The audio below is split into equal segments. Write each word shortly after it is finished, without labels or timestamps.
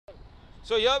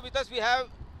So here with us we have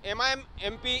AIMIM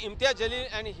MP Imtiaz Jaleel,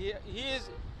 and he is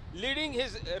leading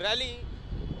his rally,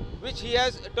 which he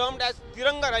has termed as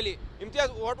Tiranga Rally.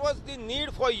 Imtiaz, what was the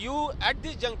need for you at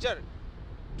this juncture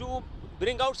to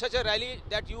bring out such a rally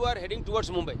that you are heading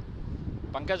towards Mumbai?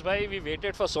 Pankaj bhai, we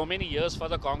waited for so many years for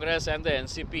the Congress and the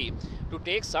NCP to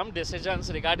take some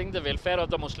decisions regarding the welfare of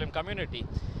the Muslim community.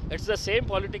 It's the same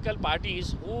political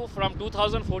parties who from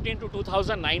 2014 to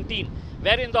 2019 were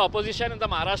in the opposition in the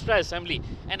Maharashtra Assembly,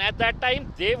 and at that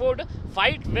time they would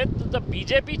fight with the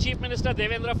BJP Chief Minister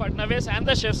Devendra Fadnavis and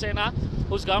the Shiv Sena,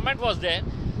 whose government was there,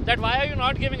 that why are you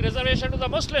not giving reservation to the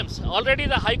Muslims? Already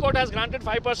the High Court has granted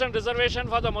 5% reservation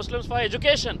for the Muslims for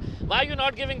education. Why are you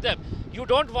not giving them? You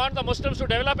don't want the Muslims to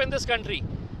develop in this country.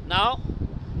 Now,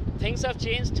 things have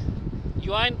changed.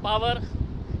 You are in power,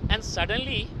 and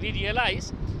suddenly we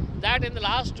realize that in the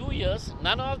last 2 years,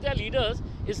 none of their leaders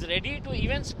is ready to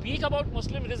even speak about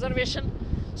Muslim reservation.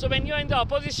 So when you are in the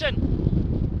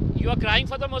opposition, you are crying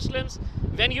for the Muslims.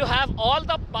 When you have all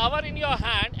the power in your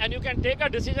hand and you can take a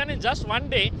decision in just one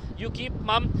day, you keep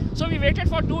mum. So we waited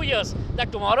for 2 years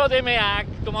that tomorrow they may act,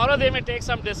 tomorrow they may take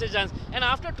some decisions. And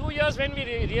after 2 years, when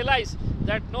we realized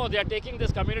that no, they are taking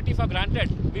this community for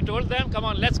granted, we told them, come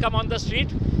on, let's come on the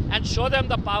street and show them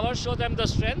the power, show them the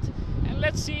strength, and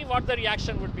let's see what the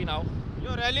reaction would be now.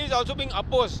 Your rally is also being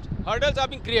opposed. Hurdles are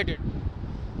being created.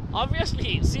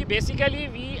 Obviously, see, basically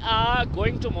we are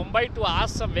going to Mumbai to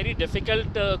ask some very difficult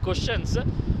questions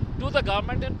to the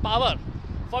government in power,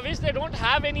 for which they don't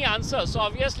have any answers. So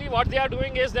obviously what they are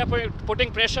doing is they are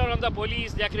putting pressure on the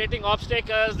police, they are creating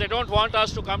obstacles, they don't want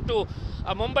us to come to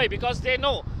Mumbai, because they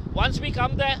know once we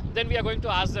come there, then we are going to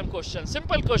ask them questions,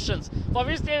 simple questions, for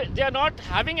which they are not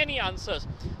having any answers.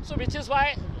 So which is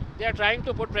why they are trying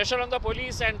to put pressure on the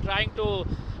police and trying to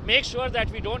make sure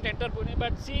that we don't enter Pune.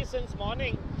 But see, since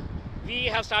morning, we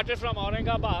have started from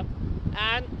Aurangabad,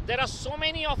 and there are so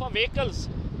many of our vehicles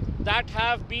that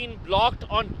have been blocked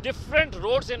on different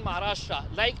roads in Maharashtra,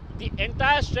 like the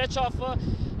entire stretch of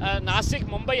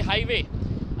Nasik-Mumbai highway.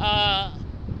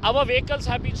 Our vehicles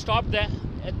have been stopped there.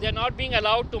 They're not being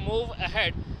allowed to move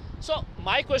ahead. So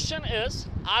my question is,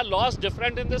 are laws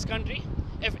different in this country?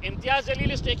 If Imtiaz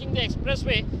Jaleel is taking the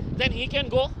expressway, then he can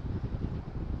go.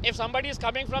 If somebody is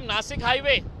coming from Nasik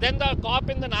highway, then the cop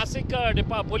in the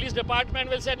Nasik police department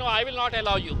will say, no, I will not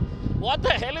allow you. What the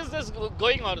hell is this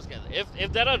going on?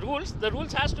 If there are rules, the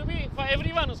rules has to be for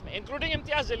everyone, including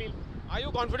Imtiaz Jaleel. Are you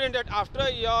confident that after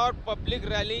your public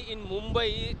rally in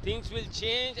Mumbai, things will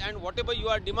change and whatever you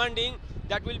are demanding,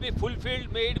 that will be fulfilled,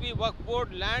 may it be Waqf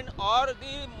board, land, or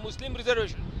the Muslim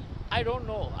reservation? I don't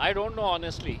know. I don't know,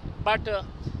 honestly. But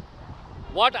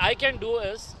what I can do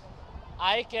is,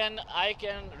 I can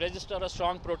register a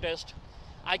strong protest.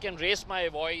 I can raise my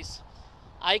voice.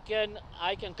 I can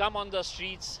come on the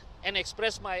streets and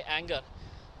express my anger.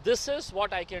 This is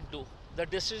what I can do. The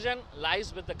decision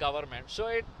lies with the government. So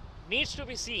it needs to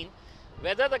be seen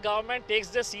whether the government takes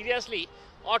this seriously,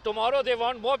 or tomorrow they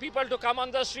want more people to come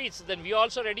on the streets. Then we are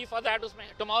also ready for that.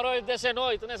 Tomorrow if they say no,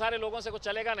 इतने सारे लोगों से कुछ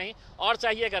चलेगा नहीं और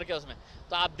चाहिए करके उसमें,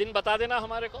 तो आप दिन बता देना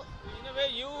हमारे को. In a way,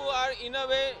 you are in a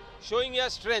way showing your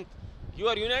strength. You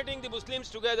are uniting the Muslims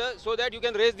together so that you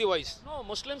can raise the voice. No,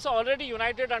 Muslims are already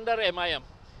united under MIM,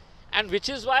 and which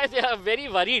is why they are very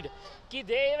worried. कि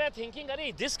they were thinking,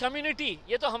 अरे this community,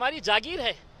 ये तो हमारी जागीर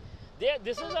है.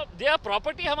 This is their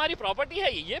property, हमारी property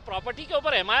है. ये property के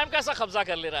ऊपर MIM कैसा कब्जा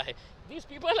कर ले रहा है? These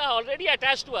people are already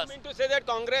attached to us. I mean to say that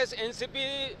Congress,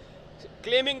 NCP,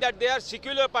 claiming that they are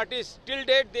secular parties, till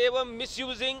date they were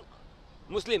misusing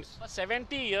Muslims. For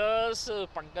 70 years,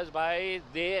 Pankaj bhai,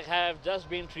 they have just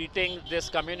been treating this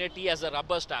community as a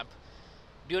rubber stamp.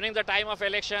 During the time of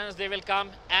elections, they will come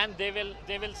and they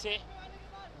will say,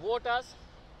 vote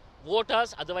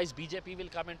us, otherwise BJP will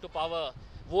come into power.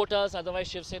 Vote us, otherwise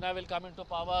Shiv Sena will come into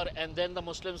power, and then the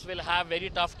Muslims will have very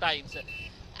tough times.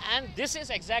 And this is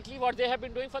exactly what they have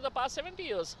been doing for the past 70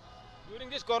 years. During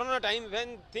this corona time,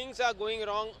 when things are going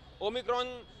wrong, Omicron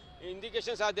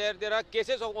indications are there are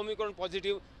cases of Omicron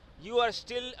positive, you are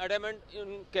still adamant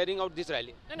in carrying out this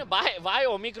rally. No, why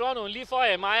Omicron only for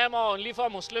MIM or only for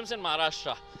Muslims in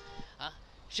Maharashtra?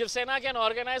 Shiv Sena can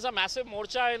organize a massive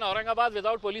morcha in Aurangabad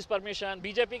without police permission.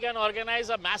 BJP can organize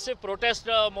a massive protest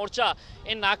morcha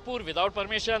in Nagpur without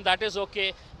permission. That is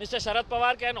okay. Mr. Sharad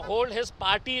Pawar can hold his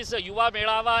party's Yuva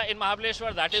Medava in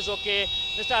Mahabaleshwar. That is okay.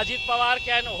 Mr. Ajit Pawar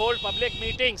can hold public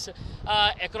meetings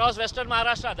across Western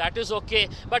Maharashtra. That is okay.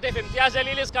 But if Imtiaz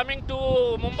Jaleel is coming to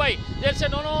Mumbai, they'll say,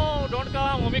 no, don't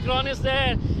come. Omicron is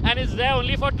there, and it's there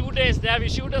only for 2 days. They have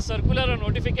issued a circular or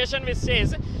notification which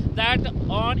says that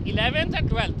on 11th and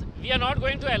 12th, we are not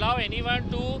going to allow anyone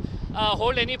to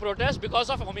hold any protest because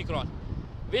of Omicron.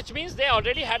 which means they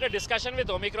already had a discussion with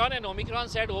Omicron, and Omicron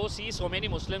said, oh, see, so many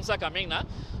Muslims are coming now,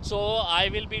 so I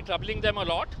will be troubling them a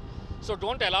lot. So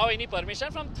don't allow any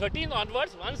permission. From 13th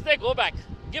onwards, once they go back,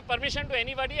 give permission to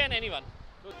anybody and anyone.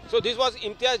 So this was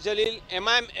Imtiaz Jaleel,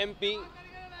 AIMIM MP,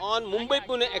 on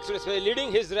Mumbai-Pune Expressway,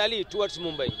 leading his rally towards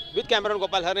Mumbai. With Cameron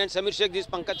Gopal Har and Samir Sheikh, this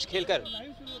is Pankaj Khelkar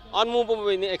on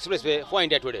Mumbai Expressway for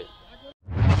India Today.